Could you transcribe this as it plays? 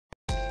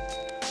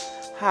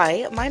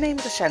Hi, my name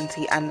is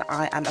Ashanti and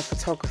I am a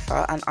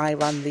photographer and I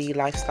run the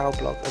lifestyle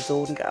blog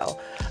Adorn Girl.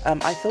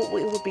 I thought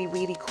it would be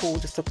really cool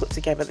just to put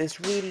together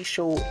this really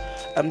short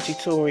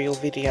tutorial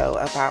video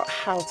about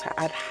how to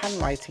add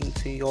handwriting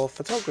to your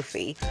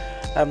photography.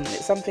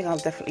 It's something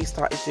I've definitely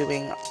started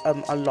doing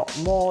a lot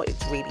more.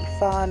 It's really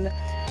fun.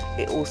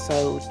 It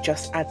also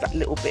just adds that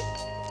little bit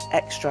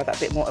extra, that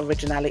bit more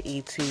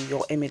originality to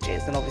your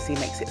images, and obviously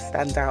makes it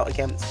stand out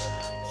against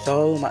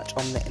so much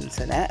on the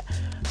internet.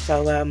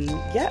 So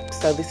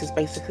so this is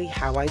basically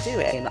how I do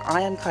it. And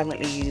I am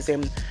currently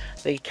using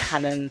the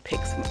Canon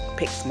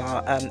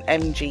Pixma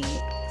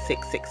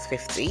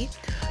MG6650,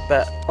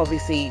 but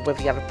obviously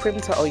whether you have a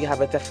printer or you have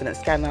a definite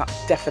scanner,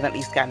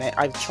 definitely scan it.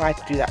 I've tried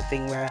to do that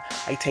thing where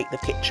I take the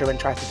picture and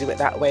try to do it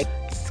that way.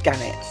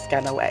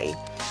 Scan away.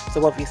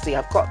 So obviously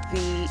I've got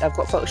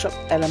Photoshop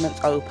Elements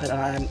open and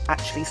I'm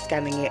actually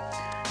scanning it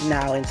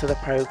now into the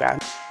program.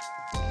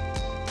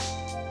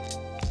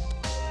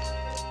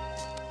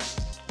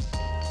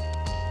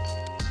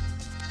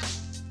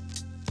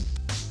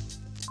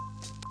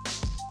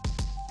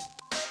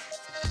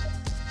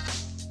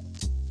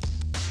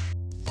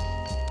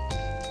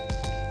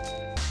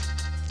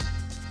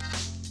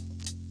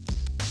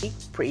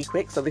 Pretty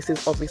quick. So this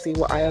is obviously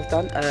what I have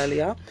done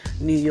earlier,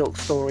 New York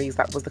stories.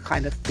 That was the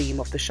kind of theme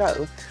of the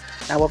show.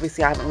 Now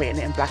obviously I haven't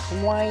written it in black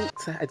and white.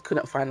 I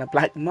couldn't find a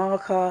black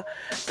marker,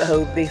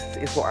 so this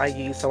is what I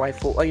use. So I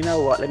thought, oh, you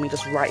know what, let me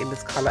just write in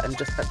this color and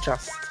just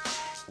adjust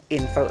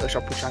in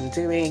Photoshop, which I'm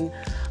doing.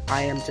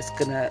 I am just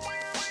gonna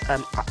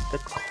up the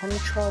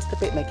contrast a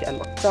bit, make it a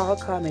lot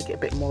darker, make it a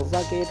bit more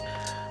rugged.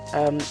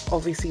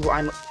 Obviously what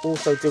I'm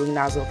also doing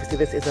now is obviously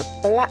this is a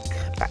black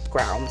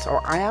background, so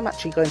I am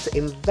actually going to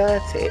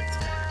invert it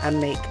and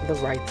make the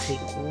writing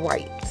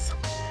white,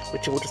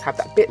 which will just have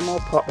that bit more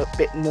pop, a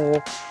bit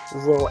more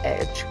raw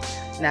edge.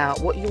 Now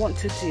what you want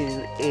to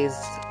do is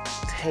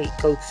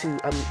go to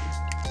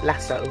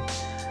lasso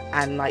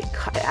and like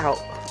cut it out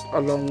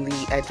along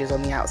the edges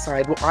on the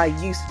outside. What I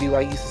used to do,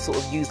 I used to sort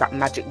of use that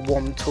magic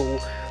wand tool,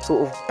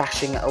 sort of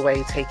bashing it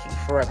away, taking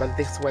forever.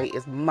 This way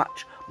is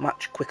much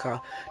quicker.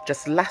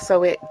 Just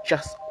lasso it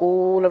just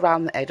all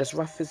around the edge, as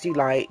rough as you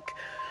like,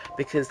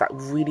 because that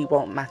really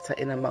won't matter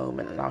in a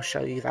moment, and I'll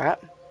show you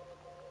that.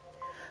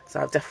 So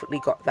I've definitely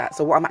got that.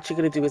 So what I'm actually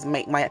going to do is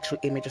make my actual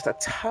image just a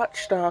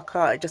touch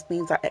darker. It just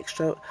needs that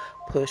extra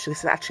push. This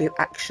is actually an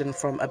action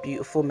from A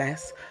Beautiful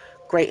Mess.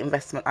 Great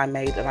investment I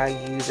made, and I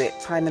use it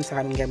time and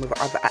time again with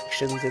other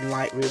actions in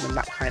Lightroom and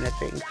that kind of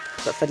thing.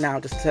 But for now,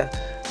 just to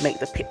make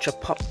the picture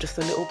pop just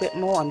a little bit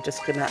more, I'm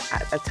just gonna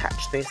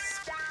attach this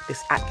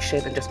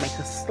action and just make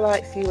a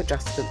slight few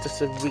adjustments just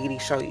to really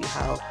show you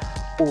how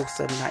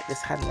awesome like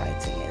this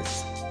handwriting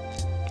is.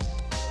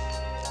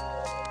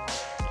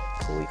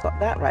 Cool, we got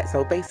that right.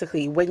 So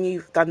basically when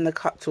you've done the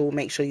cut tool,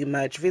 make sure you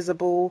merge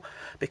visible,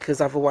 because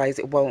otherwise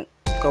it won't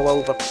go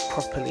over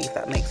properly, if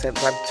that makes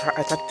sense. I've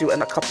tried to do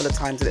it a couple of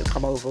times and it's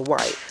come over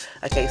white.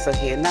 Okay, so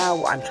here now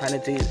what I'm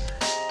trying to do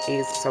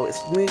is, so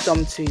it's moved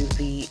on to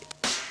the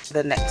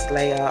next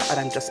layer, and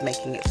I'm just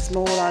making it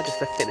smaller just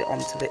to fit it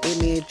onto the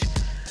image.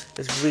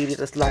 Just really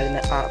just lining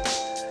it up.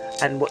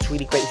 And what's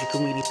really great is you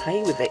can really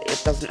play with it.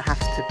 It doesn't have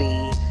to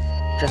be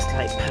just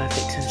like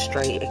perfect and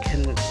straight. It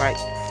can like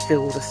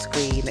fill the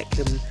screen, it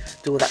can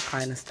do all that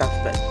kind of stuff,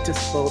 but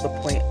just for the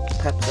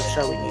purpose of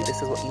showing you,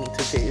 this is what you need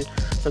to do.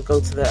 So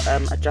go to the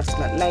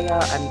adjustment layer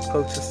and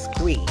go to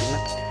screen.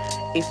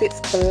 If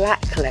it's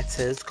black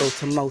letters, go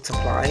to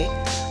multiply,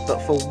 but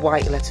for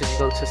white letters you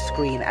go to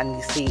screen, and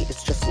you see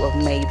it's just sort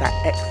of made that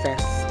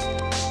excess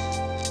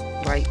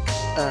like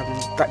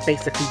that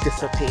basically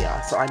disappear.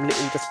 So I'm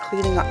literally just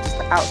cleaning up just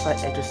the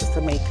outside edges just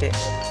to make it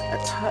a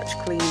touch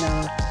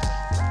cleaner.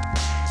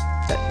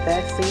 But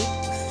there, see,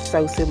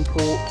 so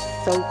simple,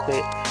 so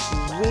quick,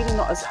 really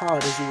not as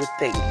hard as you would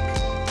think.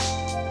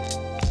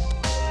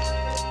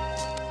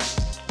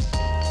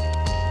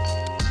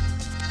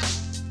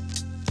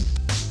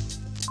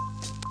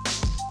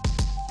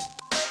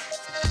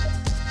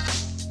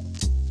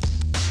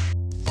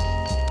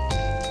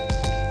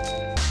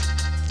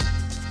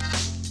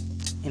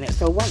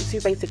 So once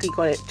you've basically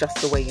got it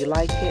just the way you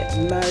like it,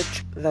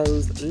 merge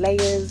those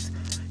layers,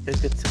 you're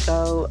good to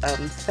go.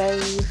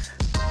 Save.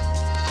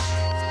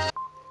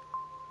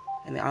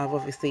 And I've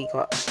obviously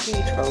got a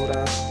huge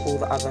folder, all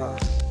the other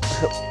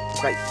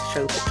like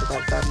show pictures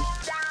I've done,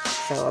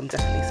 so I'm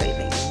definitely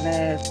saving in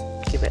there.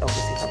 Give it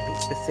obviously something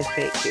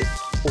specific.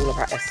 It's all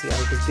about SEO,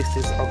 because this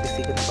is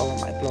obviously going to go on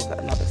my blog at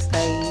another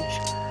stage.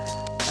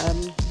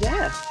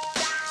 Yeah,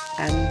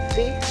 and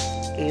this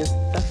is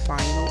the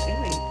final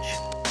image.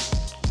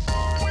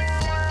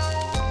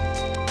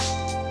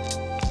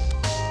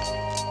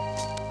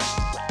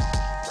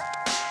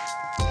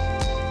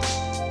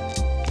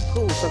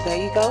 Cool, so there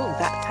you go.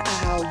 That's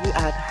how you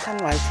add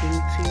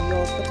handwriting to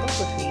your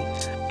photography.